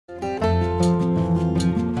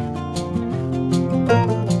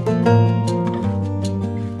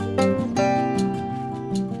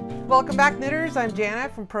Welcome back, knitters. I'm Jana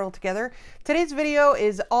from Purl Together. Today's video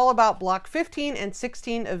is all about block 15 and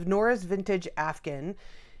 16 of Norah's Vintage Afghan.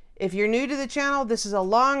 If you're new to the channel, this is a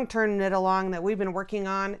long-term knit along that we've been working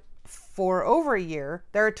on for over a year.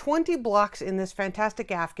 There are 20 blocks in this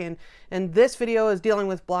fantastic Afghan, and this video is dealing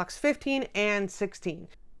with blocks 15 and 16.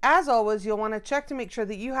 As always, you'll want to check to make sure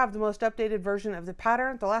that you have the most updated version of the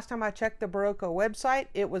pattern. The last time I checked the Barocco website,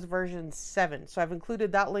 it was version 7. So I've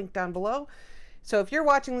included that link down below. So if you're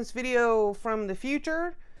watching this video from the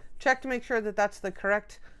future, check to make sure that that's the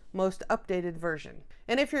correct, most updated version.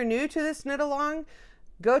 And if you're new to this knit along,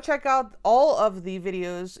 go check out all of the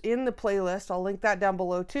videos in the playlist. I'll link that down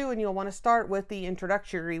below too, and you'll want to start with the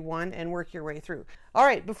introductory one and work your way through. All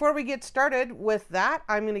right, before we get started with that,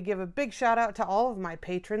 I'm going to give a big shout out to all of my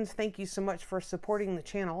patrons. Thank you so much for supporting the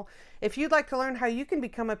channel. If you'd like to learn how you can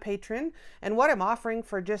become a patron and what I'm offering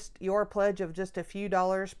for just your pledge of just a few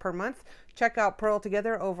dollars per month, check out Purl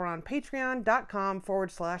Together over on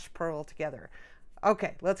patreon.com/Purl Together.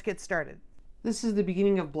 Okay, let's get started. This is the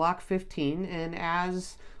beginning of block 15, and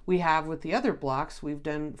as we have with the other blocks, we've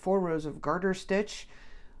done 4 rows of garter stitch,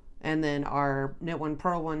 and then our knit 1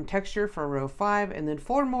 purl 1 texture for row 5, and then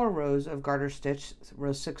 4 more rows of garter stitch,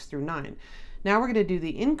 rows 6 through 9. Now we're going to do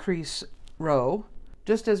the increase row,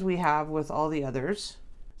 just as we have with all the others.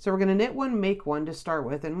 So we're going to knit 1, make 1 to start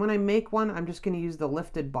with, and when I make 1, I'm just going to use the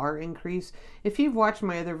lifted bar increase. If you've watched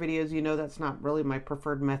my other videos, you know that's not really my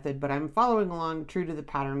preferred method, but I'm following along true to the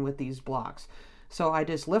pattern with these blocks. So I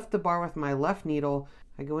just lift the bar with my left needle,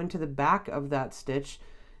 I go into the back of that stitch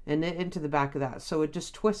and knit into the back of that. So it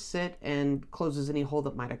just twists it and closes any hole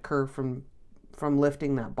that might occur from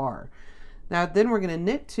lifting that bar. Now then we're going to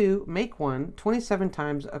knit 2, make 1, 27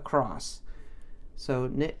 times across. So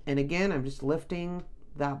knit, and again I'm just lifting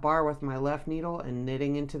that bar with my left needle and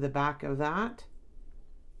knitting into the back of that.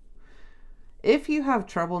 If you have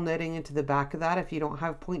trouble knitting into the back of that, if you don't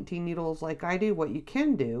have pointy needles like I do, what you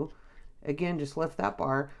can do, again, just lift that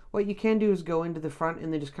bar. What you can do is go into the front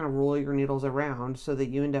and then just kind of roll your needles around so that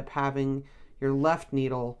you end up having your left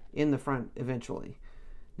needle in the front eventually.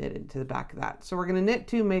 Knit into the back of that. So we're going to knit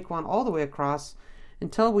 2, make 1 all the way across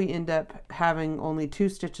until we end up having only 2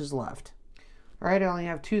 stitches left. All right, I only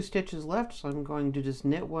have 2 stitches left, so I'm going to just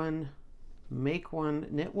knit 1, make 1,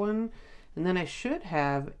 knit 1, and then I should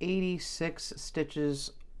have 86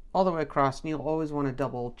 stitches all the way across, and you'll always want to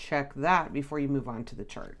double check that before you move on to the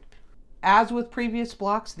chart. As with previous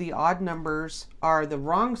blocks, the odd numbers are the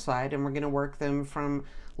wrong side, and we're going to work them from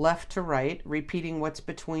left to right, repeating what's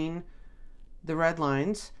between the red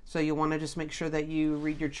lines. So you want to just make sure that you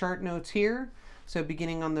read your chart notes here. So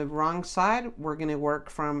beginning on the wrong side, we're going to work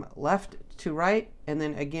from left to right, and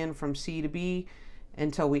then again from C to B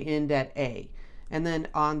until we end at A. And then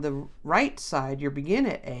on the right side, you begin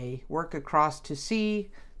at A, work across to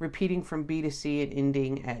C, repeating from B to C and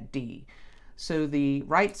ending at D. So the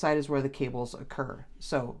right side is where the cables occur.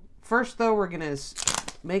 So first though, we're going to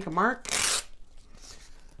make a mark,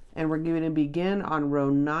 and we're going to begin on row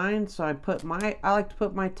 9. So I like to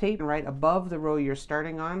put my tape right above the row you're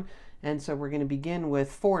starting on. And so we're going to begin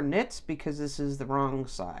with 4 knits because this is the wrong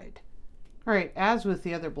side. All right, as with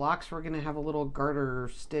the other blocks, we're going to have a little garter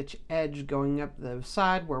stitch edge going up the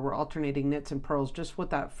side where we're alternating knits and purls just with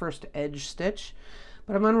that first edge stitch.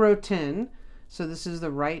 But I'm on row 10, so this is the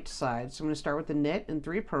right side. So I'm going to start with the knit and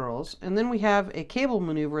 3 purls, and then we have a cable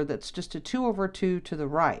maneuver that's just a 2/2 to the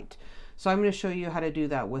right. So I'm going to show you how to do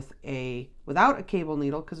that without a cable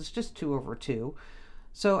needle because it's just 2/2.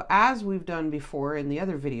 So as we've done before in the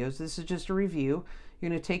other videos, this is just a review. You're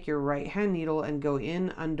going to take your right hand needle and go in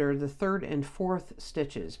under the 3rd and 4th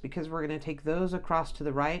stitches because we're going to take those across to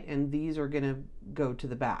the right and these are going to go to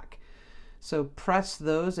the back. So press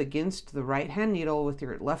those against the right hand needle with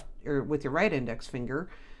your left or with your right index finger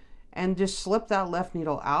and just slip that left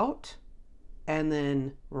needle out and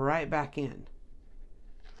then right back in.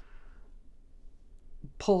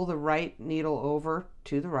 Pull the right needle over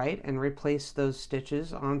to the right and replace those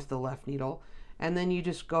stitches onto the left needle, and then you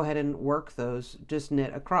just go ahead and work those, just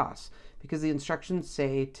knit across because the instructions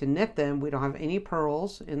say to knit them. We don't have any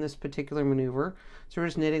purls in this particular maneuver, so we're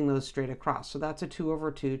just knitting those straight across. So that's a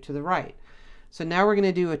 2/2 to the right. So now we're going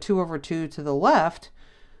to do a 2/2 to the left.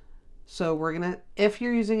 So we're going to, if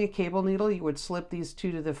you're using a cable needle, you would slip these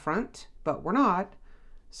 2 to the front, but we're not.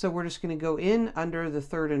 So we're just going to go in under the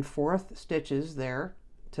 3rd and 4th stitches there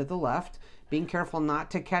to the left, being careful not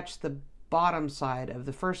to catch the bottom side of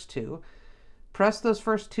the first 2. Press those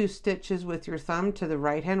first 2 stitches with your thumb to the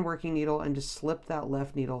right hand working needle and just slip that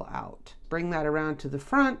left needle out. Bring that around to the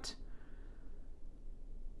front,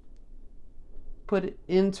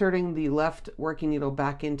 inserting the left working needle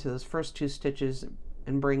back into those first 2 stitches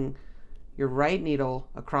and bring your right needle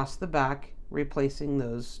across the back, replacing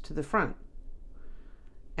those to the front.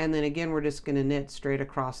 And then again, we're just going to knit straight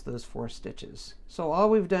across those 4 stitches. So all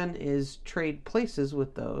we've done is trade places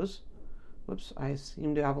with those. Whoops, I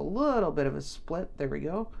seem to have a little bit of a split. There we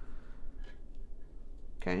go.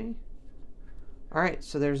 Okay. All right,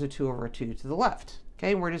 so there's a 2 over 2 to the left.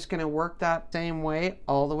 Okay, we're just going to work that same way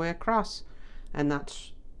all the way across. And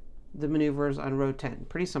that's the maneuvers on row 10.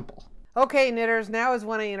 Pretty simple. Okay, knitters, now is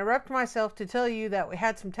when I interrupt myself to tell you that we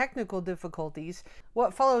had some technical difficulties.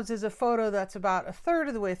 What follows is a photo that's about a third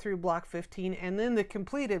of the way through block 15, and then the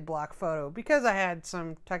completed block photo, because I had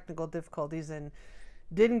some technical difficulties and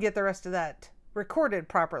didn't get the rest of that recorded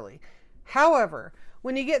properly. However,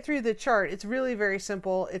 when you get through the chart, it's really very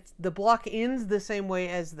simple. The block ends the same way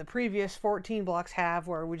as the previous 14 blocks have,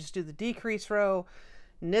 where we just do the decrease row,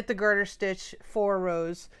 knit the garter stitch 4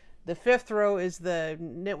 rows. The 5th row is the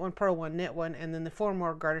knit 1, purl 1, knit 1, and then the 4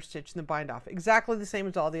 more garter stitch and the bind off. Exactly the same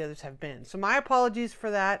as all the others have been. So my apologies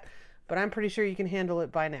for that, but I'm pretty sure you can handle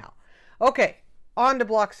it by now. Okay, on to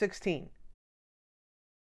block 16.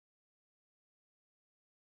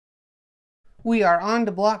 We are on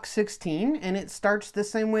to block 16, and it starts the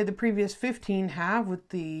same way the previous 15 have, with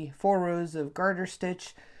the 4 rows of garter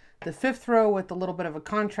stitch. The 5th row with a little bit of a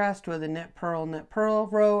contrast with a knit purl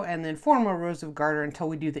row, and then 4 more rows of garter until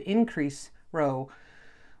we do the increase row,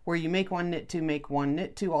 where you make 1 knit 2, make 1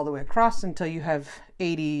 knit 2 all the way across until you have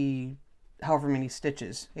 80, however many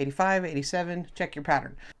stitches, 85, 87, check your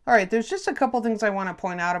pattern. All right, there's just a couple things I want to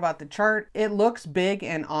point out about the chart. It looks big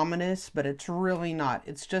and ominous, but it's really not.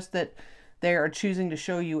 It's just that they are choosing to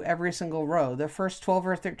show you every single row. The first 12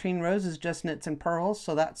 or 13 rows is just knits and purls,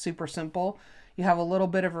 so that's super simple. You have a little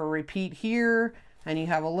bit of a repeat here, and you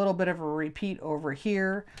have a little bit of a repeat over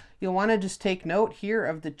here. You'll want to just take note here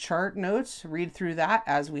of the chart notes, read through that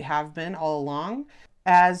as we have been all along.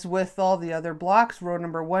 As with all the other blocks, row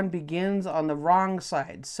number 1 begins on the wrong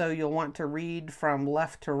side, so you'll want to read from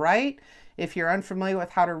left to right. If you're unfamiliar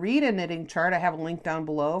with how to read a knitting chart, I have a link down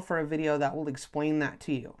below for a video that will explain that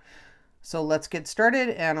to you. So let's get started,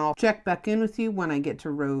 and I'll check back in with you when I get to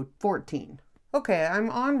row 14. Okay, I'm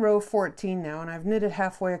on row 14 now, and I've knitted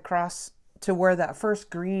halfway across to where that first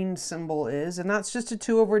green symbol is, and that's just a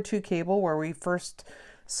 2 over 2 cable where we first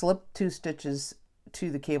slip 2 stitches to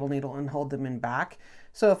the cable needle and hold them in back.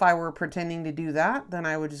 So if I were pretending to do that, then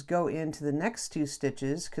I would just go into the next 2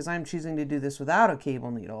 stitches, because I'm choosing to do this without a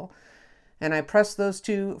cable needle, and I press those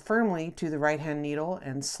 2 firmly to the right hand needle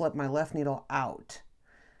and slip my left needle out.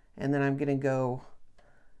 And then I'm going to go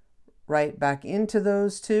right back into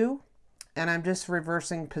those 2. And I'm just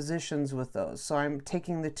reversing positions with those. So I'm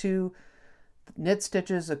taking the 2 knit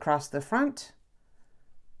stitches across the front,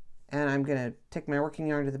 and I'm going to take my working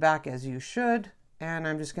yarn to the back, as you should, and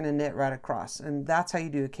I'm just going to knit right across. And that's how you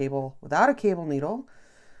do a cable without a cable needle.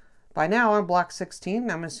 By now on block 16,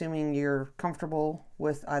 I'm assuming you're comfortable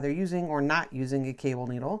with either using or not using a cable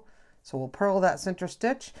needle. So we'll purl that center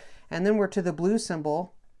stitch, and then we're to the blue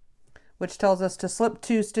symbol, which tells us to slip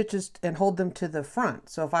 2 stitches and hold them to the front.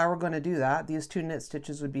 So if I were going to do that, these 2 knit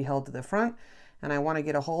stitches would be held to the front, and I want to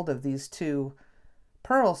get a hold of these 2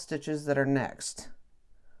 purl stitches that are next.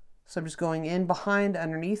 So I'm just going in behind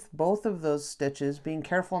underneath both of those stitches, being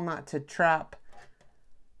careful not to trap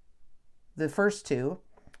the first 2,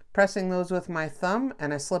 pressing those with my thumb,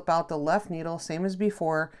 and I slip out the left needle, same as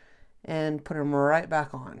before, and put them right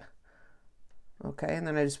back on. Okay, and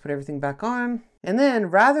then I just put everything back on. And then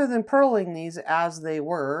rather than purling these as they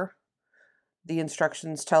were, the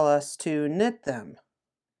instructions tell us to knit them.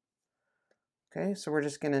 Okay, so we're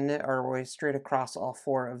just going to knit our way straight across all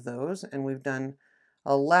 4 of those, and we've done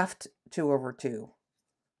a left 2 over 2.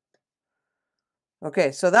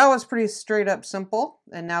 Okay, so that was pretty straight up simple,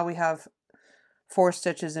 and now we have 4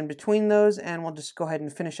 stitches in between those, and we'll just go ahead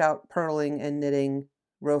and finish out purling and knitting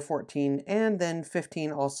row 14 and then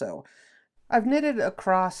 15 also. I've knitted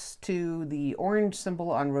across to the orange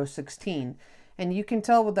symbol on row 16, and you can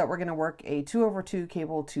tell that we're going to work a 2 over 2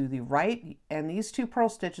 cable to the right, and these 2 purl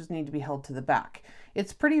stitches need to be held to the back.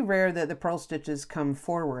 It's pretty rare that the purl stitches come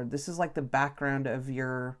forward. This is like the background of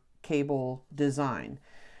your cable design.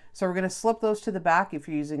 So we're going to slip those to the back if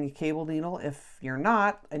you're using a cable needle. If you're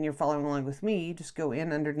not, and you're following along with me, just go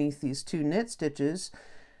in underneath these 2 knit stitches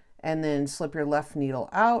and then slip your left needle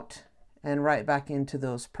out and right back into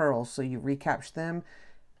those purls. So you recapture them,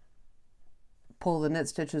 pull the knit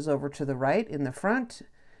stitches over to the right in the front.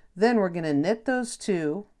 Then we're going to knit those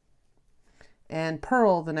 2 and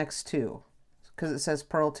purl the next 2, because it says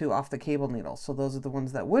purl 2 off the cable needle. So those are the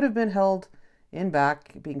ones that would have been held in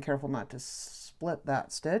back, being careful not to split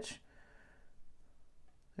that stitch.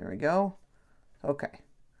 There we go. Okay,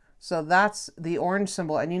 So that's the orange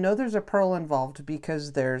symbol. And you know there's a purl involved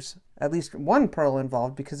because there's at least one purl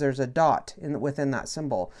involved because there's a dot within that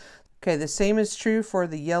symbol. Okay, the same is true for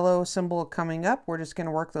the yellow symbol coming up. We're just going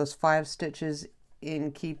to work those 5 stitches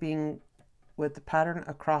in keeping with the pattern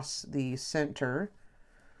across the center.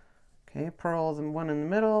 Okay, purl the one in the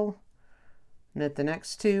middle, knit the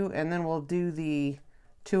next 2, and then we'll do the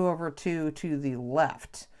 2 over 2 to the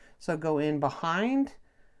left. So go in behind.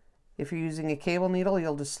 If you're using a cable needle,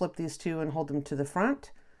 you'll just slip these 2 and hold them to the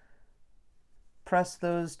front. Press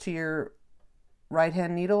those to your right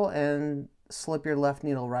hand needle and slip your left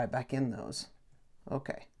needle right back in those.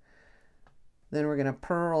 Okay. Then we're going to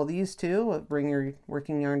purl these 2. Bring your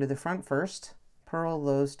working yarn to the front first. Purl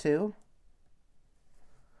those 2.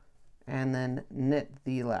 And then knit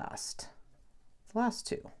the last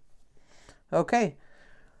 2. Okay.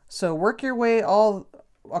 So work your way all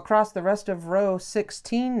across the rest of row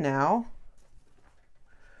 16 now.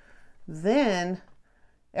 Then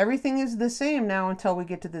everything is the same now until we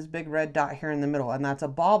get to this big red dot here in the middle, and that's a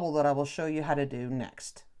bobble that I will show you how to do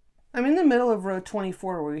next. I'm in the middle of row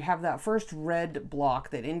 24 where we have that first red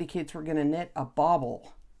block that indicates we're going to knit a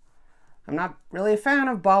bobble. I'm not really a fan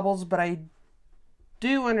of bobbles, but I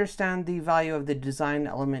do understand the value of the design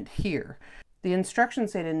element here. The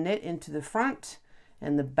instructions say to knit into the front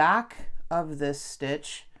and the back of this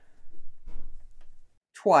stitch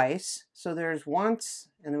twice. So there's once,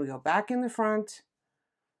 and then we go back in the front,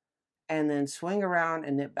 and then swing around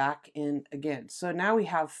and knit back in again. So now we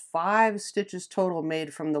have 5 stitches total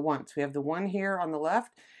made from the once. We have the 1 here on the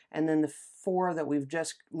left, and then the 4 that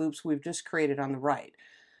loops we've just created on the right.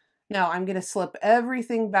 Now I'm going to slip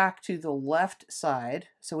everything back to the left side.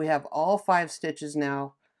 So we have all 5 stitches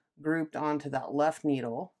now grouped onto that left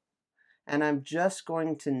needle, and I'm just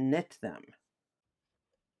going to knit them.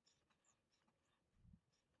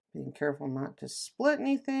 Being careful not to split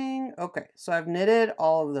anything. Okay, so I've knitted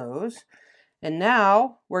all of those. And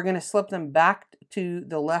now we're going to slip them back to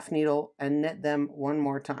the left needle and knit them one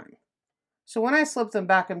more time. So when I slip them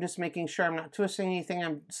back, I'm just making sure I'm not twisting anything.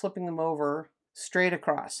 I'm slipping them over straight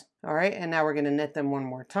across. All right, and now we're going to knit them one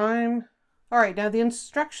more time. All right, now the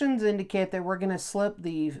instructions indicate that we're going to slip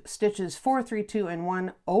the stitches 4, 3, 2, and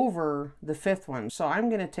 1 over the 5th one. So I'm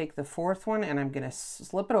going to take the 4th one and I'm going to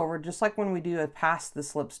slip it over just like when we do a pass the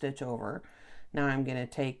slip stitch over. Now I'm going to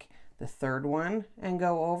take the 3rd one and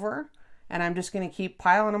go over, and I'm just going to keep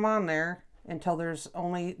piling them on there until there's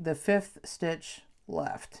only the 5th stitch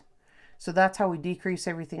left. So that's how we decrease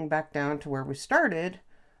everything back down to where we started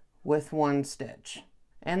with 1 stitch.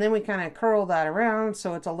 And then we kind of curl that around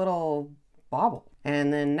so it's a little bobble.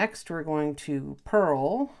 And then next we're going to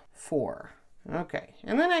purl 4. Okay,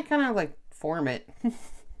 and then I kind of like form it.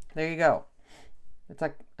 There you go. It's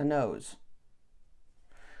like a nose.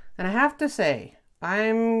 And I have to say,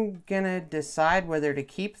 I'm gonna decide whether to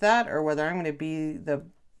keep that or whether I'm gonna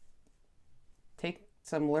take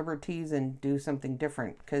some liberties and do something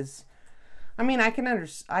different. Because I mean, I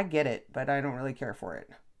get it, but I don't really care for it.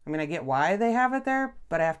 I mean, I get why they have it there,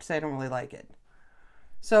 but I have to say I don't really like it.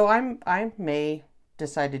 So I may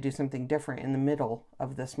decide to do something different in the middle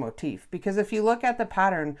of this motif, because if you look at the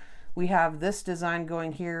pattern, we have this design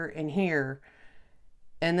going here and here,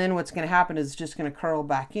 and then what's going to happen is it's just going to curl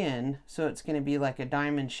back in, so it's going to be like a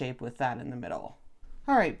diamond shape with that in the middle.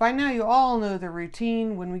 All right, by now you all know the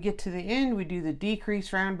routine. When we get to the end, we do the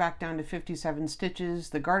decrease round back down to 57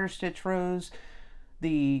 stitches, the garter stitch rows,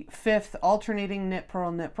 the 5th alternating knit,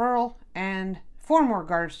 purl, and 4 more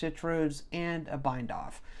garter stitch rows and a bind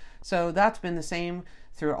off. So that's been the same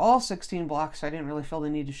through all 16 blocks. I didn't really feel the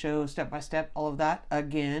need to show step by step all of that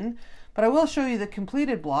again, but I will show you the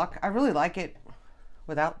completed block. I really like it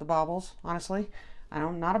without the bobbles, honestly.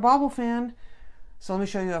 I'm not a bobble fan, so let me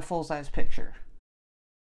show you a full-size picture.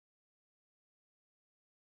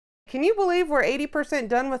 Can you believe we're 80%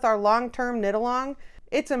 done with our long-term knit along?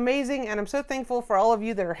 It's amazing, and I'm so thankful for all of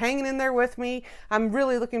you that are hanging in there with me. I'm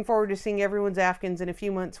really looking forward to seeing everyone's Afghans in a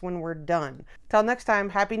few months when we're done. Till next time,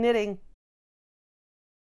 happy knitting!